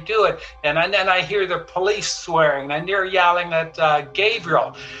it. And then I hear the police swearing, and they're yelling at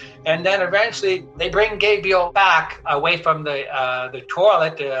Gabriel. And then eventually they bring Gabriel back away from the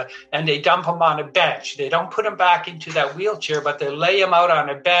toilet, and they dump him on a bench. They don't put him back into that wheelchair, but they lay him out on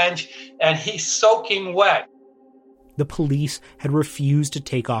a bench, and he's soaking wet. The police had refused to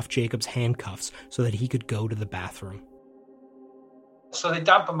take off Jacobs' handcuffs so that he could go to the bathroom. So they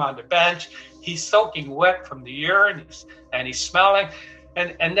dump him on the bench. He's soaking wet from the urine, and he's smelling.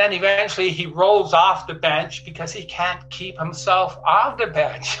 And then eventually he rolls off the bench because he can't keep himself on the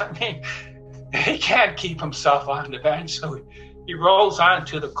bench. I mean, he can't keep himself on the bench. So he rolls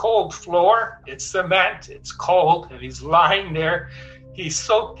onto the cold floor. It's cement, it's cold, and he's lying there. He's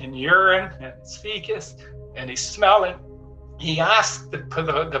soaked in urine and fecus, and he's smelling. He asks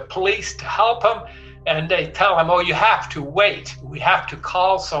the police to help him, and they tell him, oh, you have to wait. We have to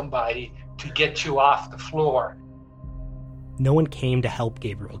call somebody to get you off the floor. No one came to help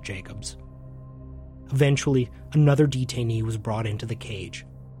Gabriel Jacobs. Eventually, another detainee was brought into the cage,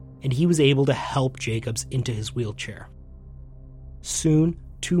 and he was able to help Jacobs into his wheelchair. Soon,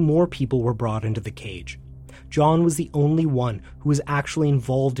 2 more people were brought into the cage. John was the only one who was actually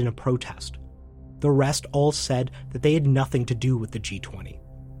involved in a protest. The rest all said that they had nothing to do with the G20.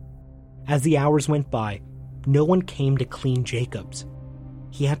 As the hours went by, no one came to clean Jacobs.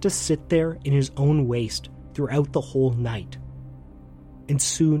 He had to sit there in his own waste throughout the whole night. And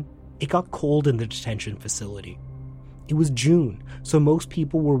soon, it got cold in the detention facility. It was June, so most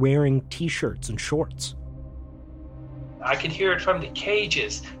people were wearing t-shirts and shorts. I could hear it from the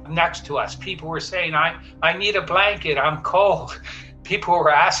cages next to us. People were saying, I need a blanket, I'm cold. People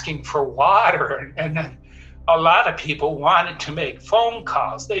were asking for water, and then a lot of people wanted to make phone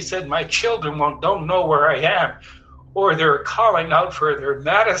calls. They said, my children don't know where I am, or they're calling out for their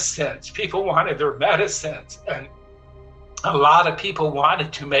medicines. People wanted their medicines, and a lot of people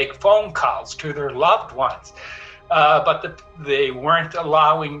wanted to make phone calls to their loved ones. But they weren't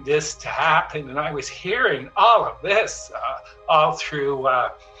allowing this to happen. And I was hearing all of this all through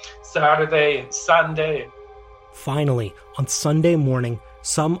Saturday and Sunday. Finally, on Sunday morning,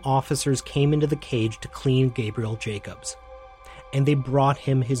 some officers came into the cage to clean Gabriel Jacobs, and they brought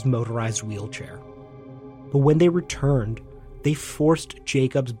him his motorized wheelchair. But when they returned, they forced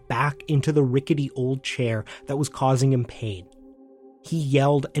Jacobs back into the rickety old chair that was causing him pain. He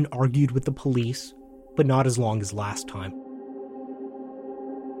yelled and argued with the police, but not as long as last time.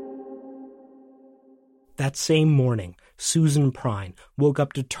 That same morning, Susan Prine woke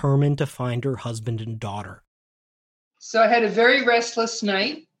up determined to find her husband and daughter. So I had a very restless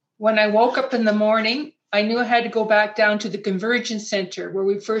night. When I woke up in the morning, I knew I had to go back down to the Convergence Center where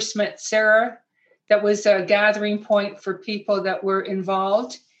we first met Sarah. That was a gathering point for people that were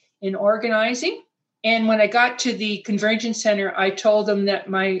involved in organizing. And when I got to the Convergence Center, I told them that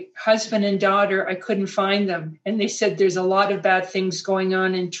my husband and daughter, I couldn't find them. And they said, there's a lot of bad things going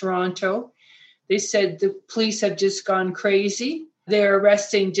on in Toronto. They said the police have just gone crazy. They're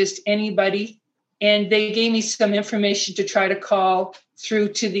arresting just anybody. And they gave me some information to try to call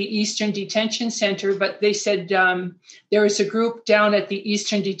through to the Eastern Detention Center. But they said there was a group down at the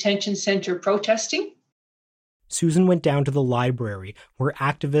Eastern Detention Center protesting. Susan went down to the library where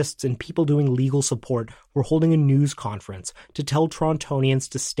activists and people doing legal support were holding a news conference to tell Torontonians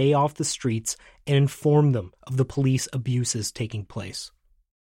to stay off the streets and inform them of the police abuses taking place.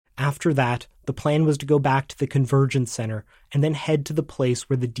 After that, the plan was to go back to the Convergence Center and then head to the place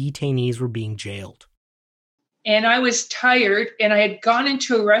where the detainees were being jailed. And I was tired, and I had gone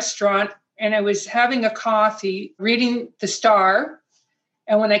into a restaurant, and I was having a coffee, reading the Star.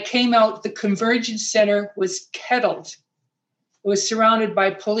 And when I came out, the Convergence Center was kettled. It was surrounded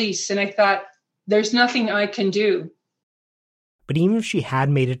by police, and I thought, there's nothing I can do. But even if she had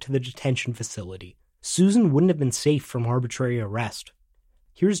made it to the detention facility, Susan wouldn't have been safe from arbitrary arrest.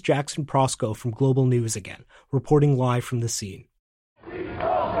 Here's Jackson Prosco from Global News again, reporting live from the scene.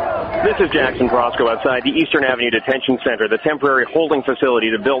 This is Jackson Prosco outside the Eastern Avenue Detention Center, the temporary holding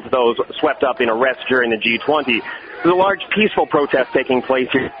facility to build those swept up in arrests during the G20. There's a large peaceful protest taking place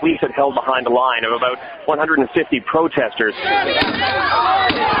here. Police had held behind a line of about 150 protesters.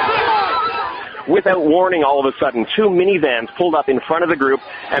 Without warning, all of a sudden, 2 minivans pulled up in front of the group,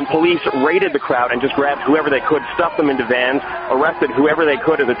 and police raided the crowd and just grabbed whoever they could, stuffed them into vans, arrested whoever they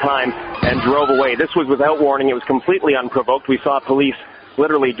could at the time, and drove away. This was without warning. It was completely unprovoked. We saw police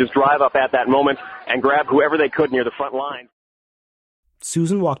literally just drive up at that moment and grab whoever they could near the front line.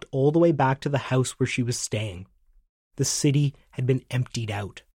 Susan walked all the way back to the house where she was staying. The city had been emptied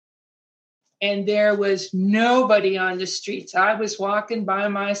out. And there was nobody on the streets. I was walking by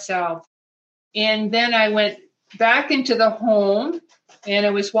myself. And then I went back into the home, and I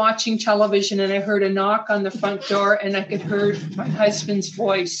was watching television, and I heard a knock on the front door, and I could hear my husband's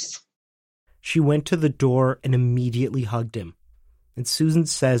voice. She went to the door and immediately hugged him. And Susan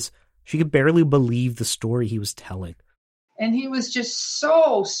says she could barely believe the story he was telling. And he was just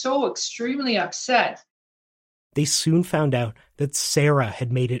so extremely upset. They soon found out that Sarah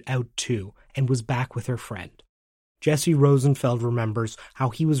had made it out too and was back with her friend. Jesse Rosenfeld remembers how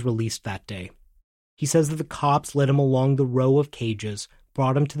he was released that day. He says that the cops led him along the row of cages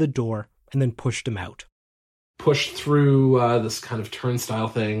brought him to the door, and then pushed him out. Pushed through this kind of turnstile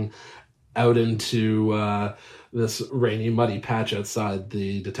thing out into this rainy, muddy patch outside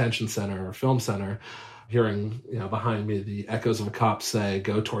the detention center or film center, hearing, behind me the echoes of a cop say,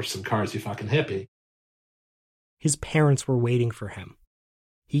 "Go torch some cars, you fucking hippie." His parents were waiting for him.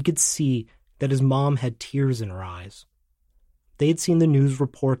 He could see that his mom had tears in her eyes. They had seen the news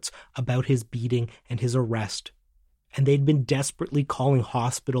reports about his beating and his arrest, and they'd been desperately calling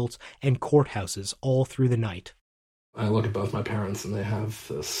hospitals and courthouses all through the night. I look at both my parents and they have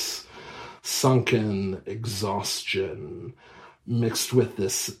this sunken exhaustion mixed with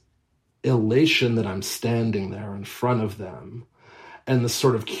this elation that I'm standing there in front of them, and this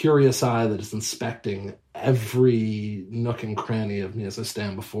sort of curious eye that is inspecting every nook and cranny of me as I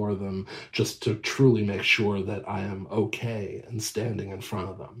stand before them, just to truly make sure that I am okay and standing in front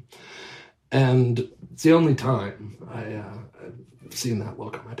of them. And it's the only time I've seen that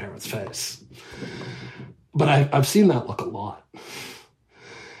look on my parents' face. But I've seen that look a lot.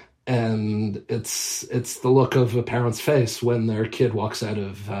 And it's the look of a parent's face when their kid walks out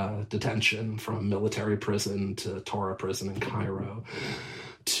of detention, from military prison to Torah prison in Cairo,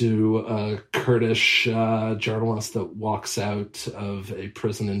 to a Kurdish journalist that walks out of a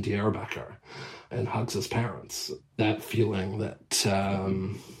prison in Diyarbakir and hugs his parents. That feeling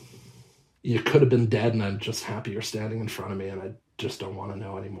that you could have been dead and I'm just happy you're standing in front of me and I just don't want to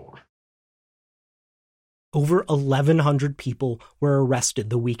know anymore. Over 1,100 people were arrested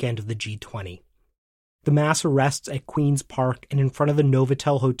the weekend of the G20. The mass arrests at Queen's Park and in front of the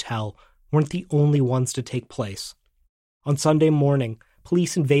Novotel Hotel weren't the only ones to take place. On Sunday morning,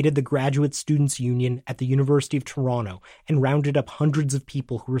 police invaded the Graduate Students' Union at the University of Toronto and rounded up hundreds of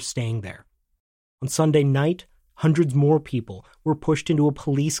people who were staying there. On Sunday night, hundreds more people were pushed into a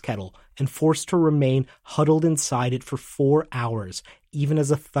police kettle and forced to remain huddled inside it for 4 hours, even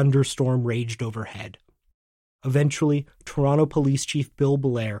as a thunderstorm raged overhead. Eventually, Toronto Police Chief Bill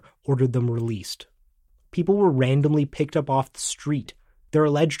Blair ordered them released. People were randomly picked up off the street. Their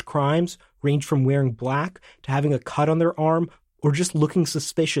alleged crimes ranged from wearing black to having a cut on their arm or just looking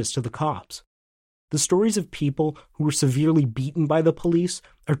suspicious to the cops. The stories of people who were severely beaten by the police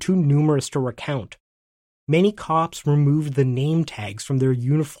are too numerous to recount. Many cops removed the name tags from their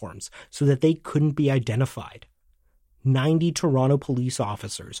uniforms so that they couldn't be identified. 90 Toronto police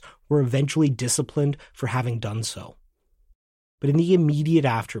officers were eventually disciplined for having done so. But in the immediate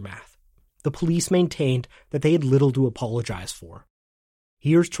aftermath, the police maintained that they had little to apologize for.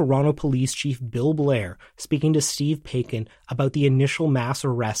 Here's Toronto Police Chief Bill Blair speaking to Steve Paikin about the initial mass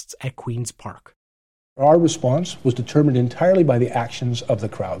arrests at Queen's Park. Our response was determined entirely by the actions of the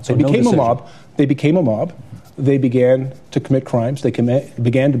crowd. They became a mob. They began to commit crimes. They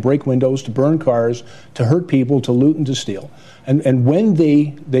began to break windows, to burn cars, to hurt people, to loot and to steal. And when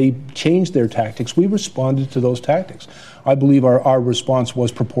they changed their tactics, we responded to those tactics. I believe our response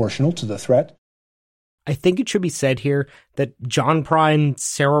was proportional to the threat. I think it should be said here that John Prine,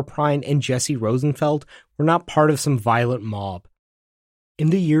 Sarah Prine, and Jesse Rosenfeld were not part of some violent mob.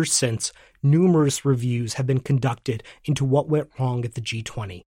 In the years since, numerous reviews have been conducted into what went wrong at the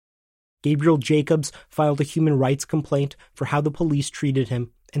G20. Gabriel Jacobs filed a human rights complaint for how the police treated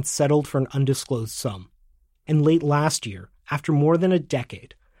him and settled for an undisclosed sum. And late last year, after more than a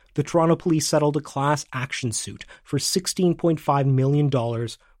decade, the Toronto Police settled a class action suit for $16.5 million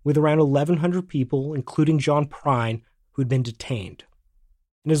with around 1,100 people, including John Prine, who'd been detained.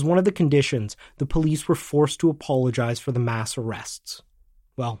 And as one of the conditions, the police were forced to apologize for the mass arrests.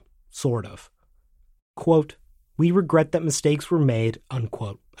 Well, sort of. Quote, "We regret that mistakes were made,"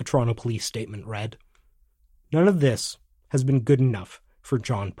 unquote, a Toronto police statement read. None of this has been good enough for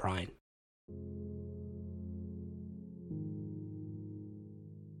John Prine.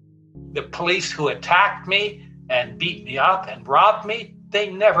 The police who attacked me and beat me up and robbed me, they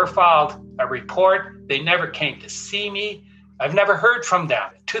never filed a report. They never came to see me. I've never heard from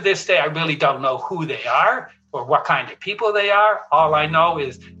them. To this day, I really don't know who they are or what kind of people they are. All I know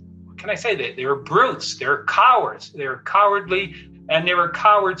is, what can I say? They're brutes. They're cowards. They're cowardly, and they were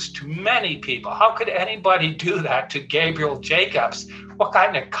cowards to many people. How could anybody do that to Gabriel Jacobs? What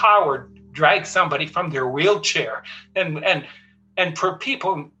kind of coward drags somebody from their wheelchair? And for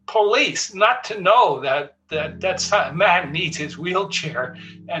people, police, not to know that man needs his wheelchair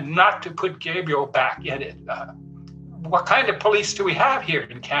and not to put Gabriel back in it. What kind of police do we have here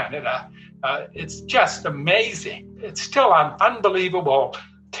in Canada? It's just amazing. It's still unbelievable.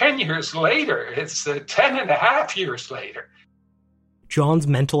 10 years later, it's 10 and a half years later. John's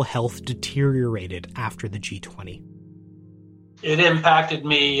mental health deteriorated after the G20. It impacted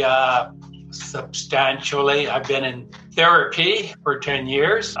me substantially. I've been in therapy for 10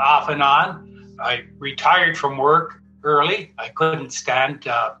 years, off and on. I retired from work early. I couldn't stand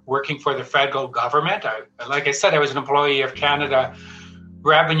working for the federal government. Like I said, I was an employee of Canada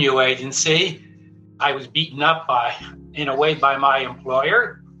Revenue Agency. I was beaten up in a way by my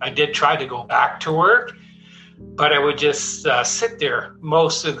employer. I did try to go back to work, but I would just sit there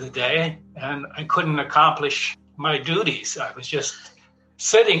most of the day, and I couldn't accomplish my duties. I was just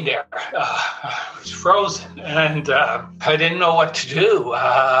sitting there. I was frozen, and I didn't know what to do.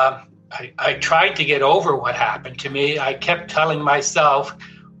 I tried to get over what happened to me. I kept telling myself,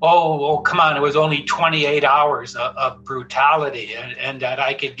 oh, come on, it was only 28 hours of brutality, and that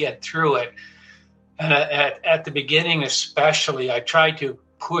I could get through it. And at the beginning especially, I tried to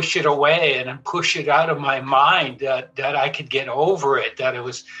push it away and push it out of my mind that I could get over it, that it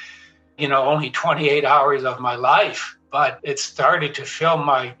was, only 28 hours of my life. But it started to fill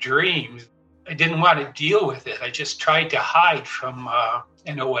my dreams. I didn't want to deal with it. I just tried to hide from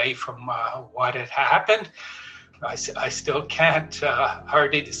what had happened. I still can't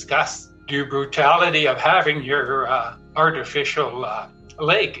hardly discuss the brutality of having your artificial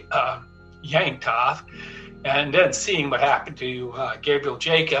leg yanked off, and then seeing what happened to Gabriel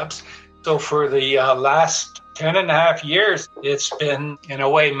Jacobs. So for the last 10 and a half years, it's been, in a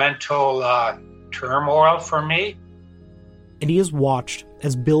way, mental turmoil for me. And he has watched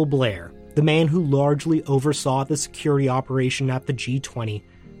as Bill Blair, the man who largely oversaw the security operation at the G20,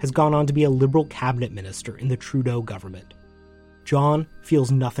 has gone on to be a Liberal cabinet minister in the Trudeau government. John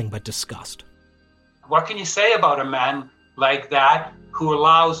feels nothing but disgust. What can you say about a man like that who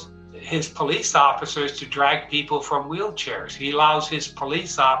allows his police officers to drag people from wheelchairs? He allows his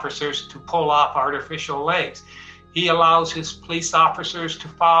police officers to pull off artificial legs. He allows his police officers to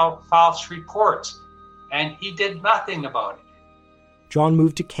file false reports, and he did nothing about it. John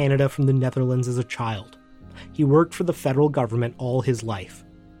moved to Canada from the Netherlands as a child. He worked for the federal government all his life.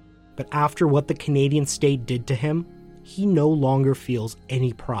 But after what the Canadian state did to him, he no longer feels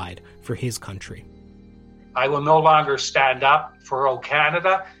any pride for his country. I will no longer stand up for O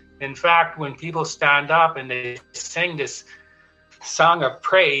Canada. In fact, when people stand up and they sing this song of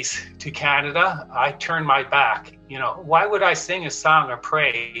praise to Canada, I turn my back. Why would I sing a song of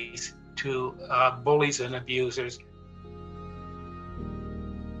praise to bullies and abusers?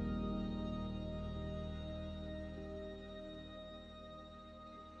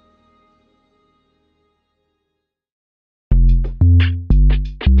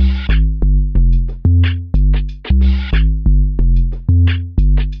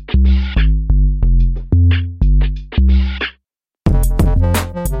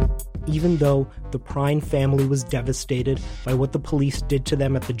 Even though the Prine family was devastated by what the police did to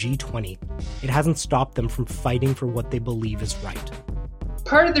them at the G20, it hasn't stopped them from fighting for what they believe is right.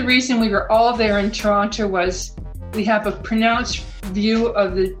 Part of the reason we were all there in Toronto was we have a pronounced view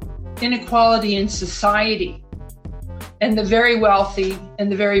of the inequality in society and the very wealthy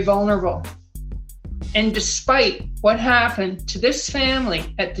and the very vulnerable. And despite what happened to this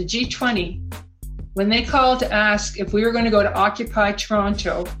family at the G20, when they called to ask if we were going to go to Occupy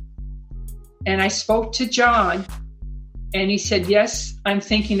Toronto, and I spoke to John, and he said, yes, I'm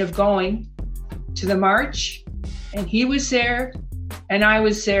thinking of going to the march. And he was there, and I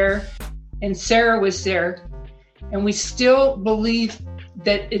was there, and Sarah was there. And we still believe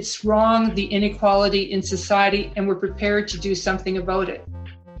that it's wrong, the inequality in society, and we're prepared to do something about it.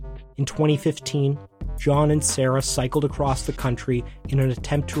 In 2015, John and Sarah cycled across the country in an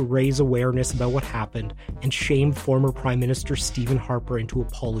attempt to raise awareness about what happened and shame former Prime Minister Stephen Harper into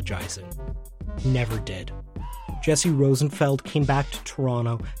apologizing. Never did. Jesse Rosenfeld came back to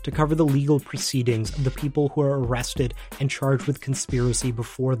Toronto to cover the legal proceedings of the people who are arrested and charged with conspiracy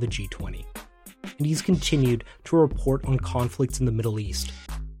before the G20. And he's continued to report on conflicts in the Middle East.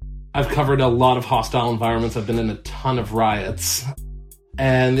 I've covered a lot of hostile environments. I've been in a ton of riots.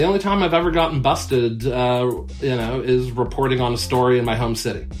 And the only time I've ever gotten busted, is reporting on a story in my home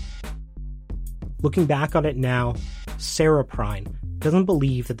city. Looking back on it now, Sarah Prine doesn't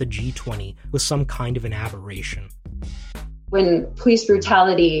believe that the G20 was some kind of an aberration. When police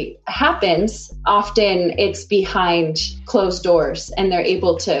brutality happens, often it's behind closed doors and they're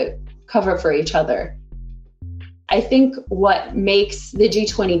able to cover for each other. I think what makes the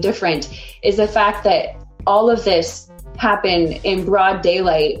G20 different is the fact that all of this happened in broad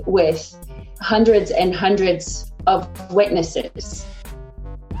daylight with hundreds and hundreds of witnesses.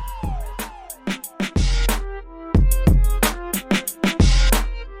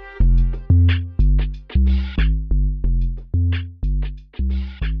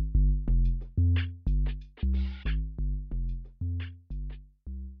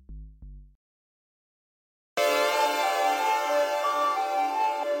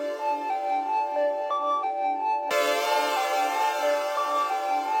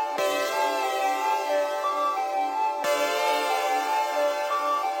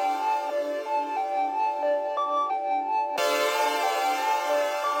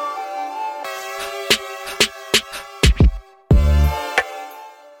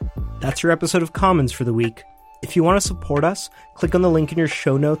 That's your episode of Commons for the week. If you want to support us, click on the link in your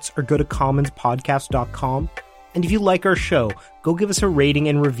show notes or go to commonspodcast.com. And if you like our show, go give us a rating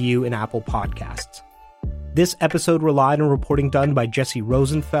and review in Apple Podcasts. This episode relied on reporting done by Jesse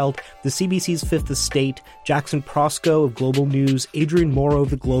Rosenfeld, the CBC's Fifth Estate, Jackson Prosco of Global News, Adrian Morrow of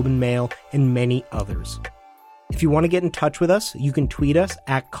the Globe and Mail, and many others. If you want to get in touch with us, you can tweet us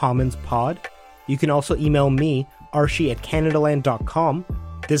at CommonsPod. You can also email me, archie@canadaland.com.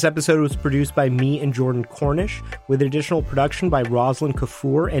 This episode was produced by me and Jordan Cornish, with additional production by Rosalind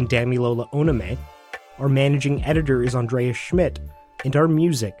Kafour and Damilola Onome. Our managing editor is Andrea Schmidt, and our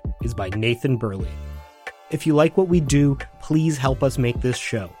music is by Nathan Burley. If you like what we do, please help us make this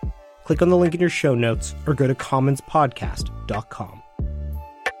show. Click on the link in your show notes or go to commonspodcast.com.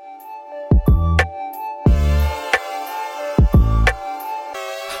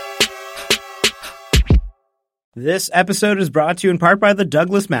 This episode is brought to you in part by the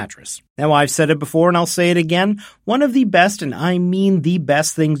Douglas Mattress. Now, I've said it before and I'll say it again. One of the best, and I mean the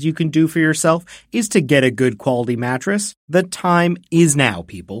best things you can do for yourself is to get a good quality mattress. The time is now,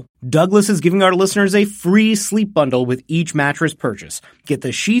 people. Douglas is giving our listeners a free sleep bundle with each mattress purchase. Get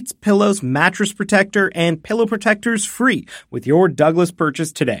the sheets, pillows, mattress protector, and pillow protectors free with your Douglas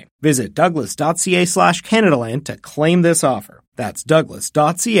purchase today. Visit douglas.ca/Canadaland to claim this offer. That's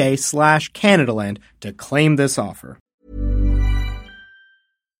douglas.ca/Canadaland to claim this offer.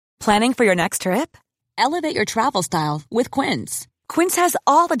 Planning for your next trip? Elevate your travel style with Quince. Quince has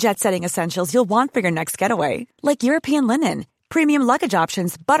all the jet-setting essentials you'll want for your next getaway, like European linen, premium luggage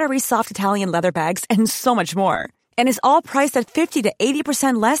options, buttery soft Italian leather bags, and so much more. And is all priced at 50 to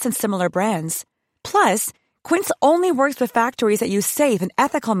 80% less than similar brands. Plus, Quince only works with factories that use safe and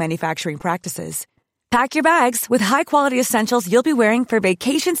ethical manufacturing practices. Pack your bags with high-quality essentials you'll be wearing for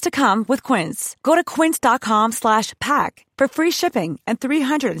vacations to come with Quince. Go to quince.com/pack for free shipping and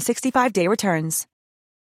 365-day returns.